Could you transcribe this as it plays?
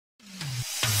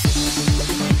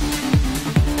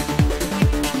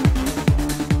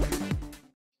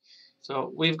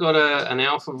So we've got an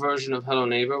alpha version of Hello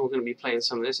Neighbor. We're going to be playing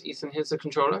some of this. Ethan, here's the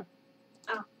controller.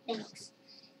 Oh, thanks.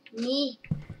 Me.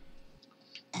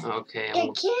 Okay. I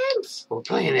can't. We're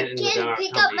playing it in the dark. I can't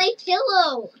pick up my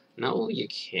pillow. No, you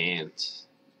can't.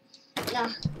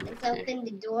 Yeah, let's open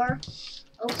the door.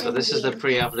 So this is the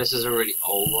pre-alpha. This is a really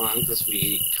old one because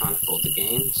we can't afford the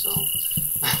game. So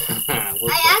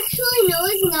I actually know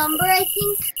his number. I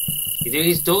think. You do.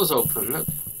 His door's open. Look,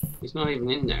 he's not even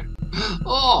in there.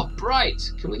 Oh, Bright!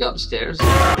 Can we go upstairs?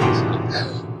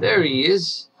 There he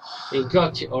is. He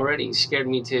got you already. He scared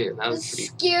me too. That was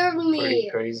pretty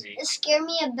crazy. It scared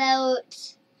me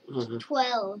about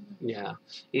 12. Yeah.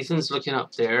 Ethan's looking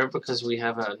up there because we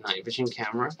have a night vision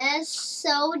camera. And it's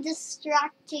so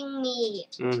distracting me.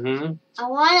 Mm-hmm. I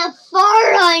want to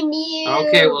fart on you.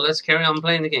 Okay, well, let's carry on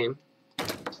playing the game.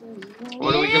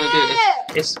 What are we going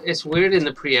to do? It's weird in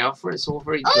the pre-alpha. It's all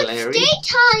very glary.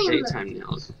 It's daytime. Daytime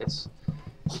now. Look at this.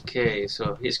 Okay,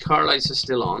 so his car lights are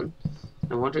still on.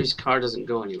 I wonder his car doesn't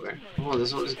go anywhere. Oh,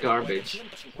 there's all this garbage.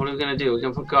 What are we going to do? We're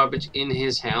going to put garbage in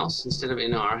his house instead of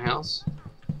in our house?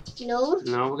 No.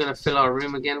 No, we're going to fill our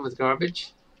room again with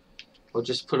garbage? Or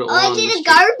just put it all I on did a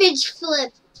garbage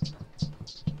flip.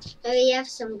 Oh, we have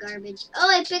some garbage. Oh,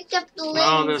 I picked up the lid.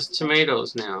 Oh, there's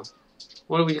tomatoes now.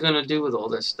 What are we going to do with all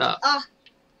this stuff?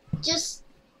 Just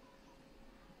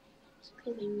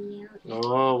cleaning me out.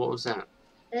 Oh, what was that?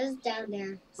 That's down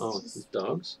there. It's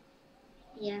dogs?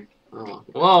 Yeah. Oh,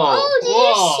 whoa!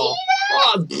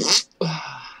 Oh, did you see that?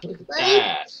 Look at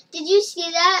that. Did you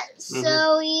see that?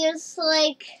 So he's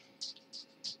like,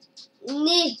 no,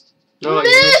 you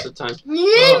missed the time.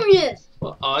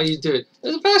 Oh, you do it.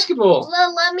 There's a basketball.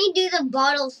 Well, let me do the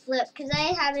bottle flip because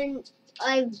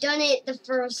I've done it the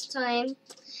first time,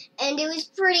 and it was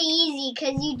pretty easy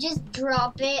because you just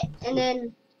drop it and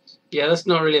then. Yeah, that's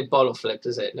not really a bottle flip,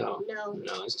 is it? No. No.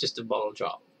 No, it's just a bottle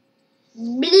drop.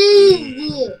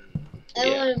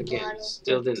 Yeah, again,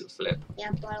 still didn't flip.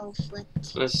 Yeah, bottle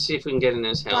flipped. Let's see if we can get in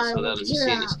his house without him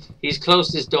seeing us. He's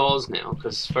closed his doors now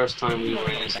because first time we were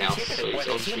in his house, so he's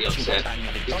obviously upset.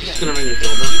 He's just gonna ring the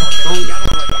doorbell.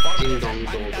 Ding dong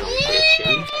doorbell.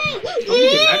 Don't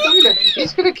do that. Don't do that.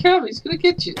 He's gonna come. He's gonna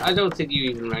get you. I don't think you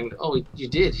even rang. Oh, you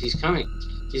did. He's coming.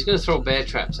 He's gonna throw bear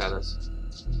traps at us.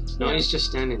 No, he's just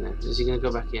standing there. Is he going to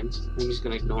go back in? I think he's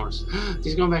going to ignore us.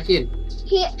 He's going back in.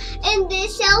 And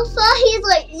this alpha, he's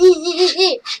like,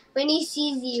 when he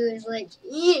sees you, he's like,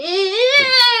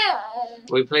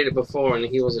 We played it before and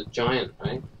he was a giant,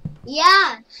 right?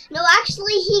 Yeah. No,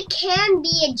 actually, he can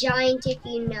be a giant if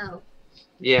you know.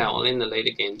 Yeah, well, in the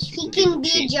later games. He can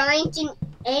be a giant in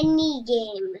any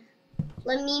game.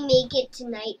 Let me make it to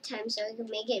nighttime so I can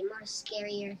make it more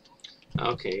scarier.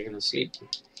 Okay, you're going to sleep.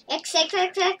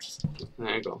 XXXX.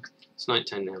 There you go. It's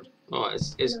nighttime now. Oh,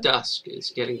 it's dusk. It's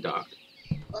getting dark.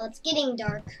 Well, it's getting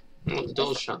dark. Oh, the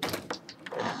door's shut.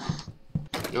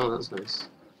 Oh, that's nice.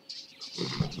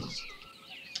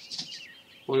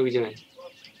 What are we doing?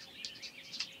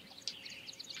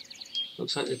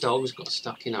 Looks like the dog's got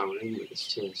stuck in our room with us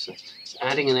too, so it's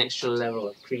adding an extra level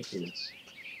of creepiness.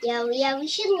 Yeah, we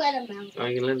should let him out. Are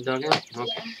you going to let the dog out?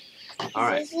 Okay. Yeah.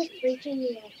 Alright. This is freaking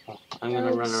me out. I'm going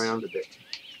to run around a bit.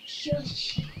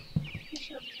 Shush. I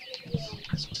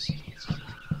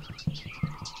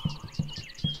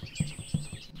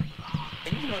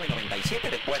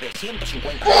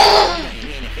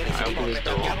open this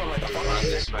door, run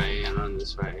this way and run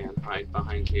this way and hide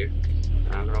behind here.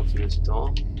 And I'm going to open this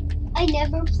door. I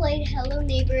never played Hello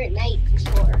Neighbor at night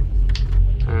before.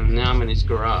 And now I'm in his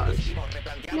garage.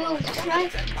 No, just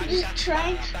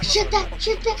try. Shut that.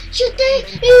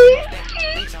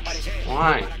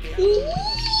 Why?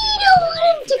 You don't want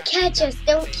him to catch us,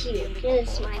 don't you?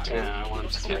 It's my turn. Yeah, I want him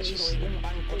to catch us.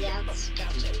 Yeah, let's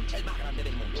catch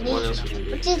him. What else we can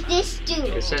do? What does this do?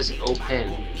 It says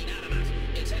open.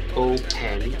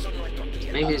 Open.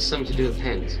 Maybe it's something to do with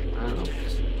pens. I don't know.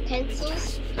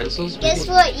 Pencils? Pencils? Guess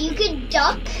what? You could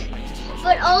duck,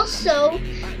 but also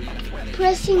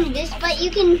pressing this, but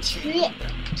you can trip.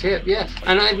 Tip, yeah.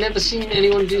 And I've never seen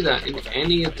anyone do that in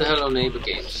any of the Hello Neighbor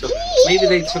games. So maybe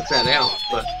they took that out,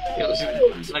 but it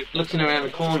was like looking around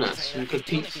the corner so you could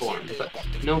peek for him. But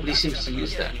nobody seems to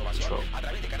use that control.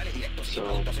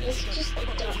 So It's just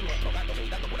duck.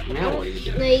 now what do you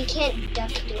do? No, you can't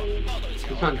duck doing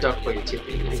You can't duck while you're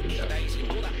tipping. Now you can duck.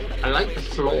 I like the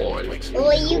floor. It looks really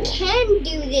Well, cool. you can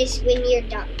do this when you're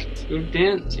ducked. You're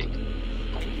dancing.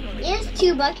 He has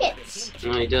 2 buckets.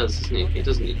 No, he does, doesn't he? He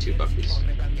doesn't need 2 buckets.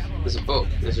 There's a book.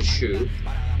 There's a shoe.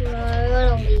 No, I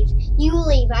want to leave. You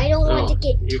leave. I don't want to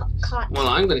get caught. Well,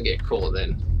 I'm going to get caught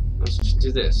then. Let's just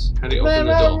do this. How do you open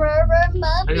the door?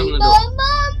 How do you open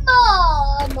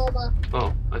the door?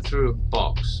 Oh, I threw a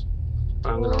box.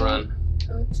 But I'm gonna run.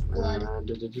 It's blood.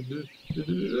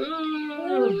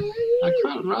 I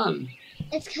can't run.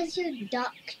 It's because you're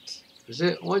ducked. Is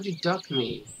it? Why'd you duck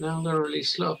me? Now I'm going really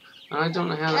slow. And I don't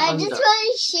know how to I just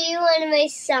want to show you one of my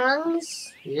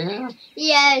songs. Yeah?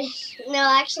 Yeah. No,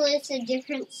 actually, it's a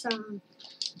different song.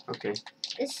 Okay.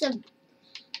 It's a...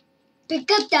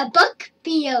 Pick up the buck,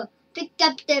 Pio. Pick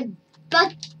up the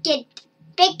bucket.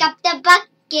 Pick up the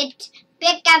bucket.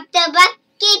 Pick up the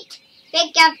bucket.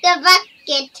 Pick up the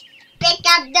bucket. Pick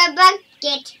up the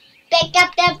bucket. Pick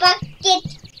up the bucket.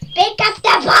 Pick up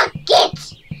the bucket.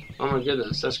 Oh my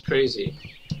goodness, that's crazy.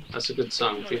 That's a good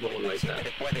song. People will like that.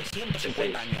 I'm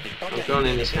going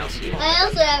in his house here. I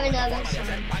also have another song.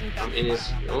 I'm in his...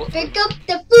 Oh. Pick up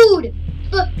the food.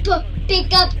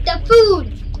 Pick up the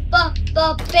food.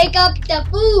 Pick up the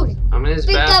food. I'm in his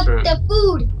Pick bathroom. up the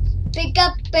food. Pick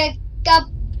up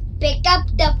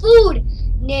the food.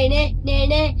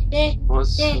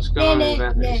 What's going on in his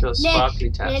bathroom? It's got sparkly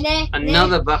taps.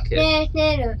 Another bucket. Oh,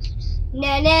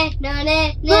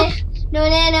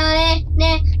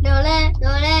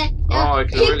 I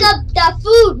can Pick up the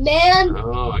food, man.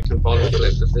 Oh, I can bottle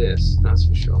flip with this. That's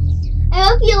for sure. I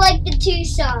hope you like the two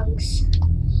songs.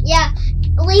 Yeah,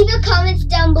 leave your comments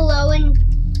down below and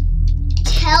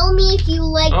tell me if you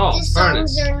like the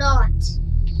songs or not.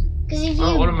 Because if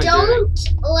you don't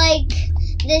like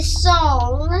this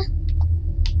song,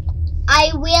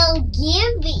 I will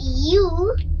give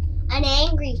you an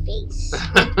angry face.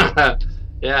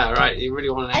 Yeah, right. You really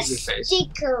want an angry face. A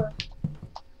sticker.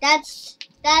 That's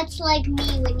like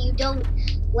me when you don't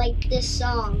like this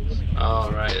song.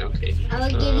 Oh, right. Okay. I'll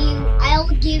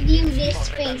give you this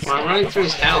face. Well, I'm running through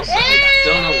his house. I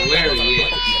don't know where he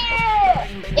is.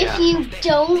 If you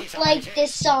don't like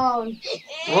this song.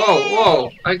 Whoa!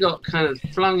 I got kind of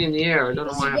flung in the air. I don't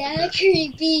know why. That's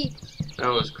creepy. That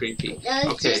was creepy. I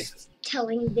was just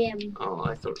telling them. Oh,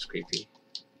 I thought it was creepy.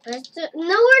 No, we're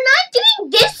not doing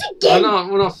this again.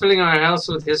 We're not filling our house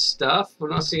with his stuff. We're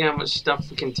not seeing how much stuff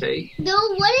we can take. No,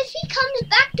 what if he comes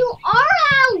back to our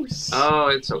house? Oh,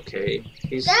 it's okay. There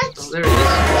he is. I think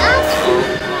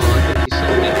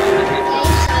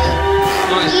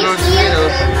he's throwing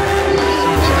tomatoes.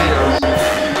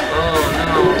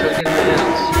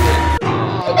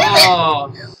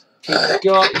 Oh, he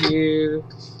got you.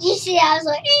 You see, I was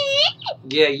like,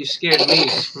 Yeah, you scared me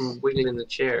from wiggling in the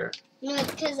chair. No,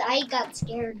 it's because I got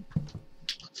scared.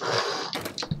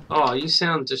 Oh, you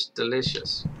sound just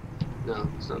delicious. No,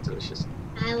 it's not delicious.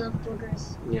 I love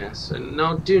boogers. Yes, and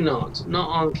no, do not. Not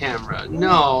on camera.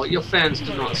 No, your fans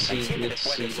do not need to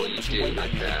see what you do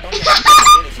like that.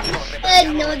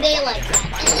 No, they like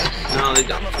that. No, they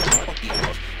don't.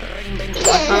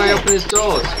 Why can't I open his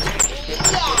doors? I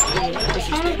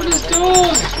can't open his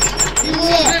doors! He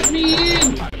won't let me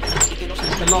in!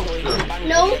 Lock them.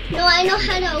 No, I know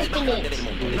how to open it.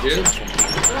 You do?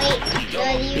 Wait,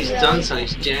 he's done something.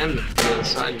 He's jammed the other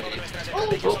side of me.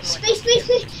 Oh, space.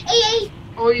 Hey.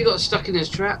 Oh, you got stuck in his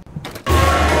trap.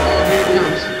 Oh, here he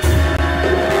comes.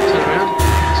 Turn around.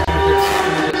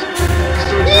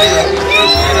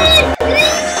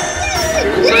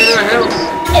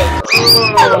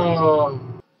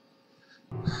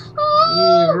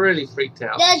 Oh, you really freaked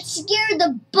out. That scared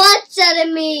the butts out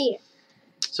of me.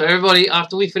 So everybody,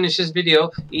 after we finish this video,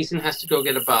 Ethan has to go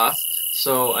get a bath.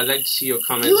 So I'd like to see your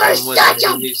comments on whether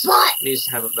he needs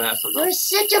to have a bath or not. You're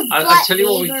such a butt. I'll tell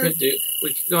you what we could do.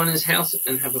 We could go in his house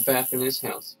and have a bath in his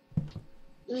house.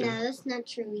 No, that's not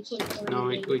true. We can't go in the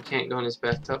game. No, we can't go in his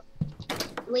bathtub.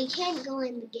 We can't go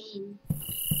in the game.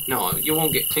 No, you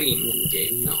won't get clean in the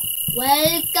game, no.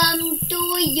 Welcome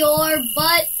to your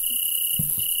butt.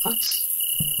 What?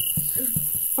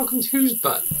 Welcome to whose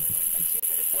butt?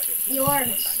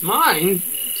 Yours. Mine?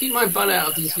 Keep my butt out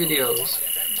of these videos.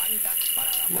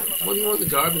 What do you want the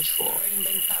garbage for?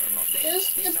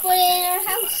 Just to put it in our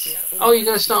house. Oh, you're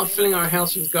going to start filling our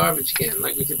house with garbage again,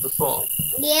 like we did before?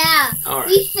 Yeah. Alright.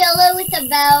 We fill it with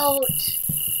about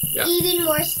even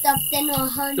more stuff than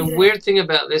 100. The weird thing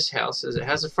about this house is it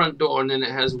has a front door and then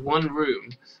it has one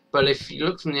room. But if you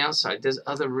look from the outside, there's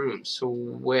other rooms. So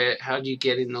how do you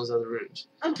get in those other rooms?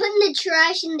 I'm putting the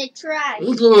trash in the trash.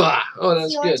 Oh,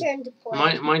 that's your good. Turn to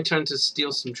play. My turn to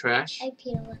steal some trash. I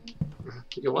peed a little.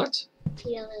 You what?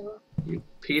 Peed a little. You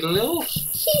peed a little?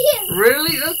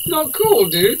 Really? That's not cool,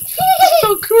 dude. That's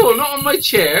not cool. Not on my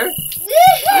chair.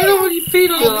 I don't want you peed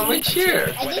a little on my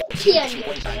chair. I didn't pee on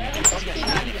your chair. I just peed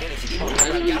on your chair. I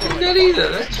didn't do that either.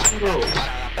 That's just gross.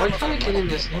 Why can't I get in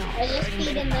this house? I just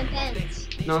peed in my pants.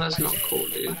 No, that's not cool,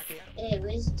 dude. It It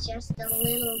was just a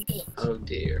little bit. Oh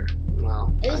dear.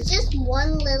 Well. It was just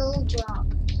one little drop.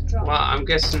 Well, I'm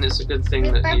guessing it's a good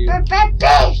thing that you...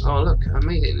 Oh look, I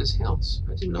made it in his house.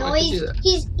 I didn't know I could do that.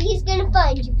 He's gonna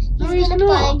find you. He's gonna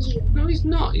find you. No, he's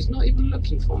not. He's not even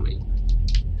looking for me.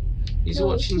 He's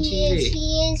watching TV.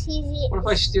 He is. What if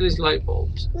I steal his light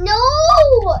bulbs? No!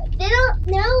 They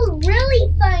don't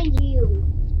really find you.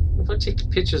 What if I take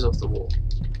pictures off the wall?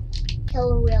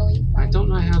 He'll really find you. I don't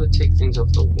know how to take things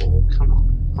off the wall. Come on.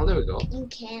 Oh, there we go. You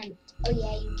can. Oh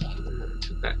yeah, you can. I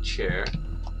took that chair.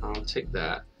 I'll take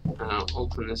that. And I'll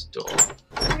open this door.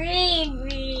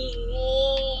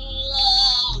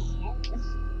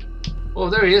 Oh,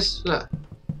 there he is. Look.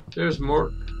 There's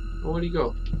Mort. Oh, where'd he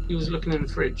go? He was looking in the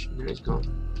fridge. Now he's gone.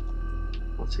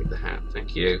 I'll take the hat.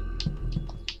 Thank you.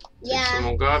 Yeah. Take some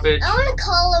more garbage. I want to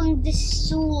call him the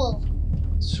Soul.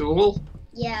 Soul?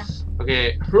 Yeah.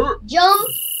 Okay. Jump!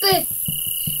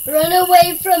 Run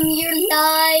away from your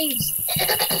lives.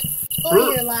 For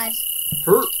your lives.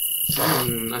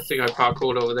 I think I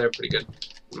parkoured over there pretty good.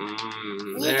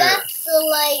 You got to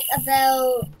like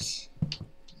about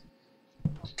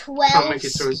 12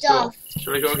 stuff.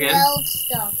 Should I go again? 12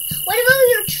 stuff. What about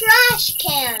your trash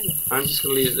can? I'm just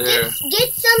gonna leave it there.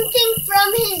 Get something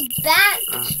from his back.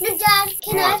 No, Dad,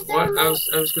 can I have what? I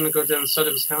was gonna go down the side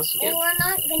of his house again. Well, we're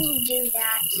not gonna do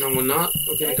that. No, we're not.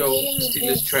 We're gonna go steal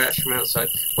his trash from outside.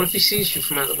 What if he sees you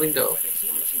from out the window?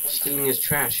 Stealing his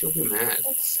trash, he'll be mad.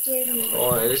 That scared me.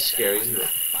 Oh, it is scary, isn't it?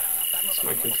 It's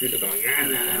my computer going.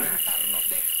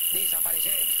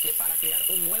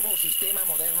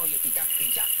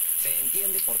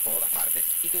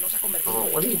 Oh,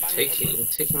 what are you taking? You're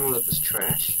taking all of his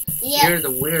trash? Yeah. You're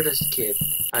the weirdest kid.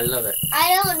 I love it.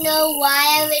 I don't know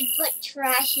why I would put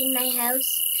trash in my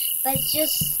house, but it's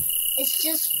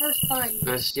just for fun.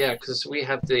 Yeah, because we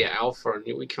have the alpha and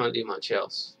we can't do much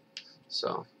else.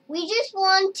 So. We just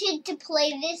wanted to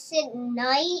play this at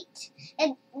night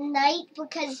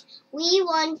because we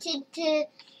wanted to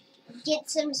get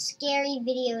some scary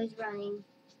videos running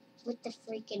with the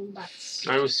freaking butts.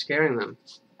 I was scaring them.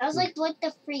 I was like, what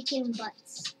the freaking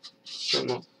butts? Don't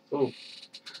know. Oh,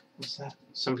 what's that?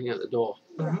 Something at the door.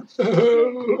 I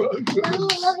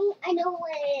know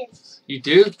what it is. You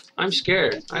do? I'm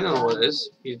scared. I don't know what it is.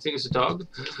 You think it's a dog?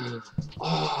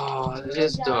 Oh, it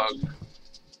is a dog.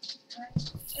 Do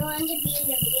you want to be in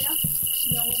the video?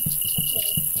 No. Okay.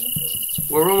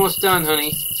 We're almost done,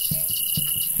 honey.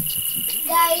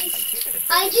 Guys,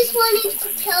 I just wanted to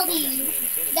tell you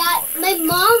that my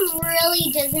mom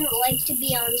really doesn't like to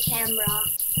be on camera.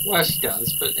 Well, she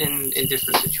does, but in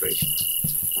different situations.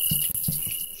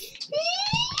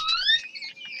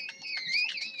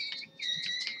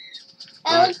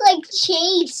 I look like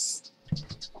Chase.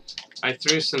 I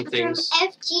threw some things. From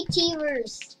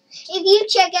FGTers. If you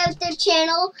check out their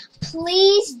channel,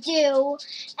 please do.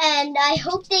 And I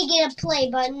hope they get a play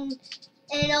button.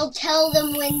 And I'll tell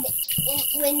them when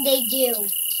they do.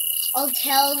 I'll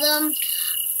tell them,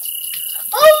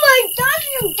 oh my God,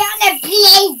 you got a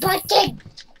play button!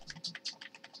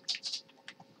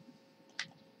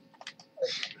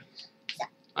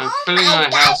 I'm filling my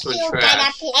house with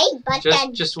trash.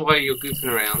 Just while you're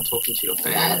goofing around talking to your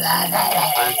fans,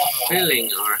 I'm filling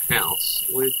our house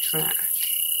with trash.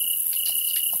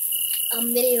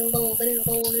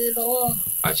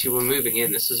 Actually, we're moving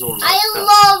in. This is all my stuff. I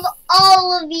love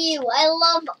all of you. I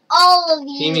love all of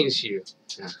you. He means you.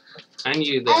 Yeah. And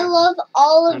you there. I love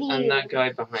all of you. And that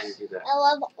guy behind you there. I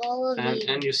love all of you.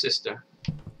 And your sister.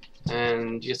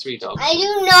 And your 3 dogs. I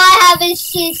do not have a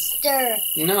sister.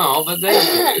 No, but they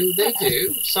do. They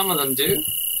do. Some of them do.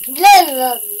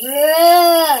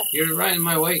 You're right in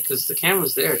my way because the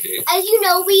camera's there, dude. As you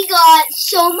know, we got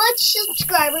so much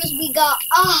subscribers. We got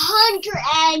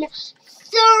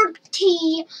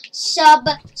 130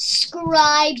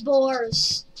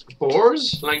 subscribers.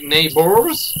 Bores? Like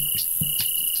neighbors?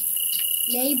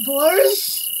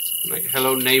 Neighbors? Like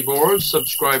hello neighbors,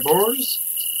 subscribers?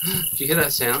 Do you hear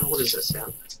that sound? What is that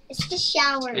sound? It's the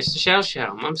shower. It's the shower.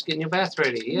 Mom's getting your bath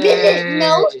ready. Yay!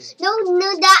 No,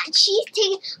 that she's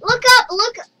taking. Look up.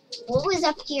 What was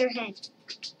up to your head?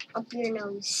 Up your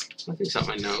nose. I think it's up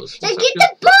my nose. Now get the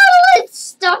bottle and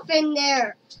stuff in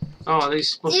there. Oh, are they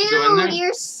supposed Dude, to go in there? Dude,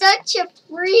 you're such a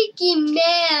freaky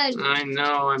man. I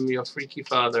know, I'm your freaky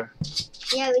father.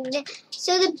 Yeah,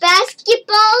 so the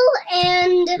basketball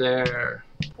and... There.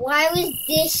 Why was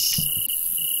this...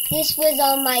 This was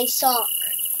on my sock.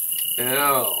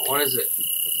 Oh, what is it?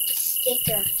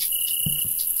 Sticker.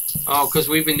 Oh, because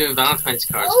we've been doing Valentine's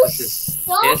cards. Oh,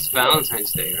 stop It's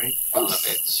Valentine's Day, right? Oh,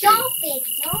 stop it,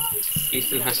 don't.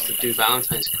 Ethan has to do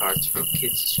Valentine's cards for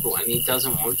kids at school, and he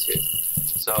doesn't want to.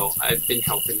 So I've been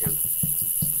helping him.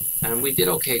 And we did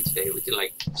okay today. We did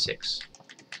like 6.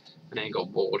 And then I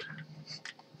got bored.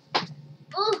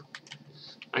 Oh.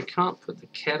 I can't put the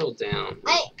kettle down.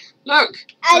 Look!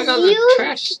 As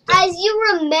you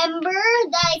remember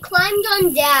that I climbed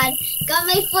on Dad, got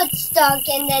my foot stuck,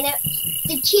 and then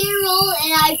the chair rolled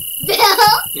and I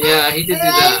fell. Yeah, he did do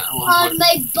that on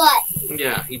my butt.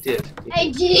 Yeah, he did.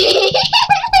 I did.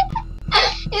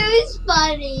 It was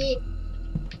funny.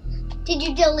 Did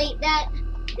you delete that?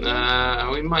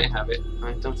 We might have it.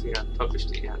 I don't think I've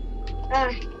published it yet.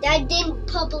 Dad didn't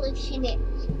publish it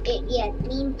yet.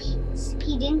 Means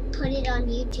he didn't put it on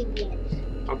YouTube yet.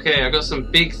 Okay, I got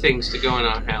some big things to go in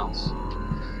our house.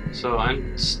 So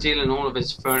I'm stealing all of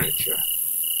his furniture.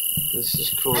 This is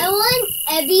cool. I want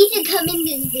Abby to come in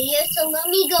this video, so let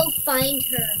me go find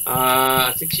her.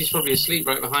 I think she's probably asleep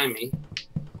right behind me.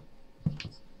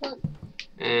 Well,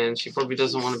 and she probably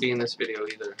doesn't want to be in this video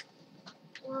either.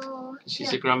 Well,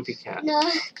 she's a grumpy cat. No,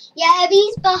 yeah,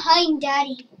 Abby's behind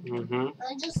Daddy. Mm-hmm.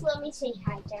 Just let me say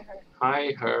hi to her.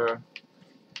 Hi, her.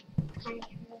 Hi, her.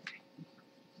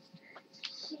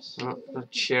 Oh, the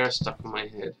chair stuck on my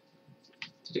head.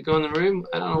 Did it go in the room?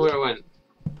 I don't know where it went.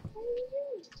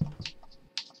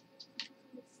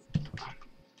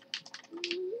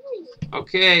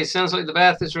 Okay, sounds like the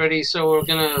bath is ready, so we're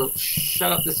gonna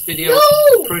shut up this video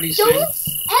pretty soon. Don't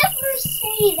ever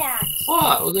say that.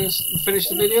 What? We're gonna finish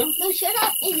the video? No, shut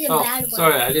up is a bad word.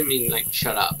 Sorry, I didn't mean like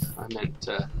shut up. I meant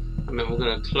we're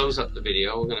gonna close up the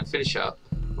video. We're gonna finish up,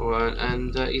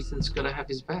 and Ethan's gonna have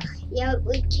his bath. Yeah,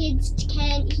 but kids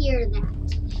can't hear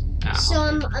that.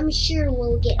 So I'm sure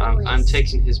we'll get. I'm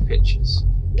taking his pictures.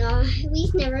 No,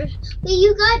 we've never. But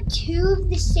you got 2 of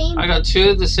the same. I got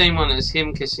 2 of the same one as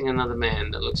him kissing another man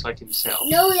that looks like himself.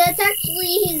 No, that's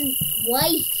actually his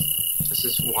wife. That's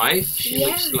his wife? She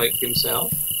looks like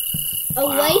himself? A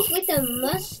wife with a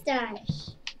mustache.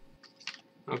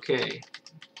 Okay.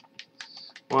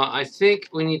 Well, I think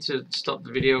we need to stop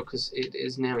the video because it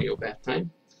is now your bath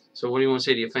time. So what do you want to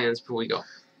say to your fans before we go?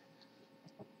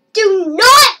 Do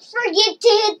not forget to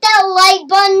hit that like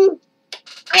button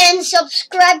and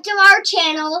subscribe to our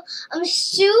channel. I'm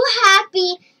super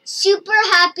happy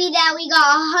that we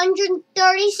got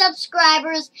 130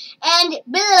 subscribers and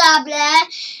blah blah.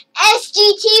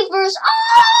 SGT versus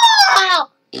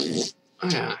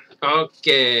Yeah.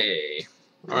 Okay.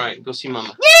 Alright, go see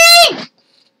Mama.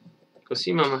 Go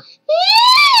see Mama.